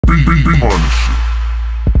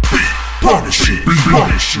Punish it.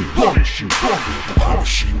 Punish it. Punish it.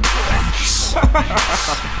 Punish it.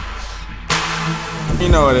 You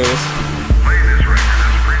know what it is. Play this record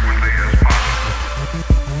as frequently as possible.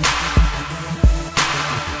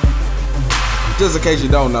 Just in case you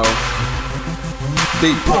don't know.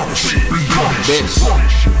 Deep. Punish it. Bitch.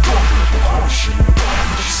 Punish it. Punish it.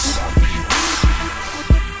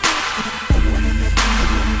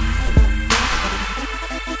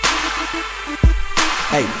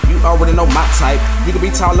 Hey, you already know my type. You can be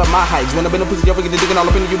tall up my heights. When I've been a pussy, you ever get the digging all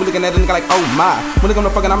up in you, looking at it and like, oh my. When it come to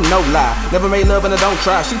fucking, I'm no lie. Never made love and I don't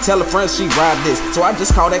try. She tell her friends she ride this, so I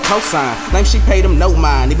just call that cosign. Name she paid them no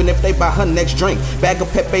mind, even if they buy her next drink. Bag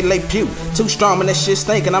of Pepe Le Pew, too strong and that shit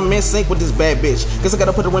stink, and I'm in sync with this bad bitch. Guess I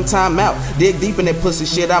gotta put her in time out. Dig deep in that pussy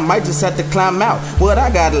shit, I might just have to climb out. What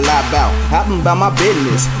I gotta lie about? Hopping about my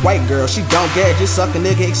business. White girl, she don't gag, just suck a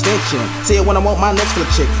nigga extension. See it when I want my next flip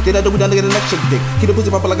chick. Did I do it done to get the next chick dick? Keep the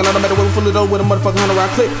pussy poppin' like another metal. Full of dough with a motherfucking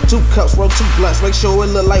 100-round clip. 2 cups, roll 2 blunts, make sure it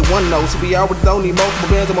look like one nose. So we already don't need multiple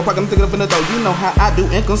bands in my pocket. I'm thinking of in the dough. You know how I do,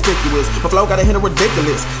 inconspicuous. My flow gotta hit a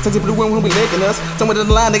ridiculous. Sexy blue when we licking us. Somewhere down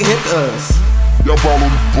the line, nigga hit us. Y'all ball on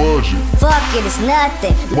the budget. Fuck it, it's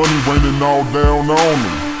nothing. Money raining all down on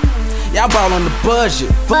them. Y'all ball on the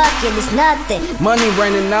budget. Fuck it, it's nothing. Money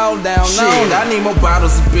raining all down on. I need more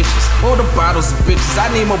bottles of bitches. Where the bottles of bitches?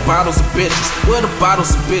 I need more bottles of bitches. Where the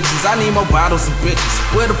bottles of bitches? I need more bottles of bitches.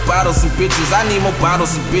 Where the bottles of bitches? I need more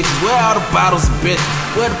bottles of bitches. Where are the bottles of bitches?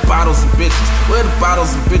 Where the bottles of bitches? Where the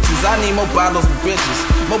bottles of bitches? I need more bottles of bitches.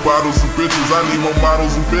 More bottles and bitches. I need more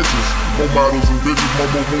models and bitches. More models and bitches.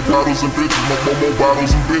 More bottles and bitches. More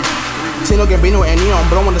bottles and bitches. Tino Gambino and Neon,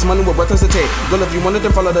 blowing this money with recklessity. Girl, if you wanted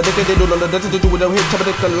to follow the dick, they do the dick to do with the hit, top of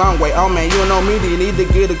the long way. Oh man, you don't know me, do you need to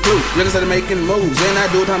get a clue? Niggas started making moves, and I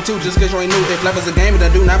do it time too, just cause you ain't new. If life is a game, then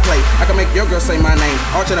I do not play. I can make your girl say my name.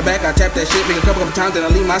 Arch in the back, I tap that shit, make a couple of times, then I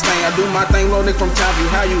leave my stain. I do my thing, roll nigga from time view.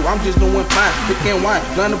 How you? I'm just doing fine. Pick and wine,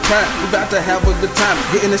 gun the pride. We about to have a good time.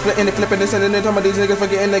 Getting this, splitting it, flipping this, and then talking about these niggas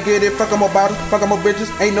forgetting to get it. Fuck 'em about it, fuck 'em up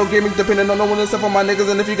bitches. Ain't no gimmick depending on no one except for my niggas.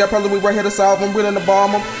 And if you got problems, we right here to solve them. Willing to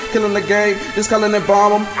bomb them, killing the game, just calling and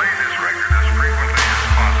bomb them. Play this record as frequently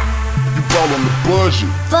as possible. You ball on the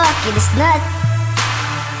budget. Fuck it, it's nothing.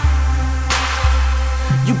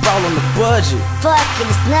 You ball on the budget. Fuck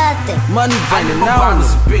it, it's nothing. Money raining on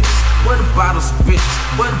us, bitches. Where the bottles of bitches?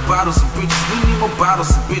 Where the bottles of bitches? We need more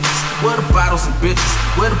bottles of bitches. Where the bottles of bitches?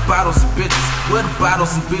 Where the bottles of bitches? Where the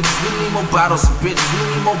bottles of bitches? We need more bottles of bitches. We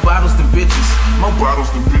need more bottles than bitches. More bottles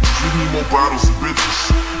than bitches. We need more bottles and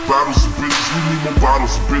bitches. Bottles and bitches. We need more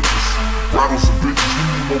bottles and bitches. Bottles and bitches. We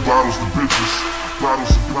need more bottles than bitches. Bottles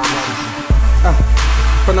and bottles.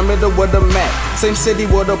 From the middle of the map, same city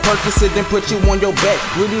where the Percocet then put you on your back.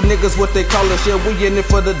 Really niggas what they call us, yeah, we in it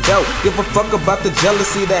for the dough. Give a fuck about the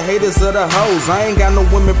jealousy, the haters of the hoes. I ain't got no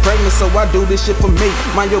women pregnant, so I do this shit for me.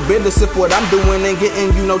 Mind your business if what I'm doing ain't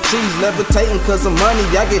getting you no cheese. Levitating cause of money,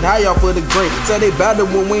 I get high off of the green. Say they bout it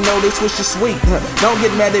when we know they switch is sweet. Don't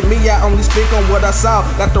get mad at me, I only speak on what I saw.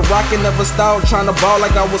 Got the rock and never stalled, trying to ball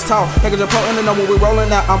like I was tall. Niggas are potent and know when we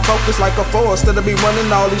rolling out, I'm focused like a force. Instead of be running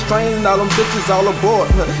all these trains and all them bitches all aboard.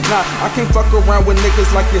 Nah, I can't fuck around with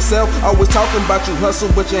niggas like yourself. Always talking about you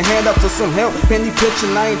hustle, but your hand up for some help. Penny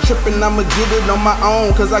pitching, I ain't tripping, I'ma get it on my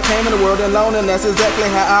own. Cause I came in the world alone and that's exactly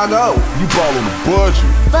how I go. You ball on the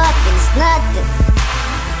budget. Fuck it, it's nothing.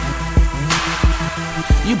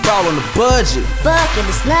 You ball on the budget. Fuck it,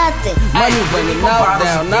 it's nothing. Money raining all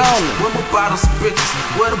down on it. Where the bottles of bitches?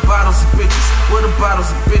 Where the bottles of bitches? Where the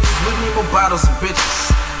bottles of bitches? We need more bottles of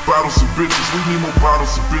bitches. Bottles of bitches. We need more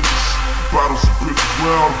bottles of bitches. Bottles of bitches.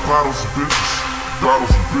 Where are the bottles of bitches? Bottles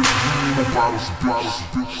of bitches. We need more bottles of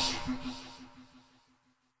bitches.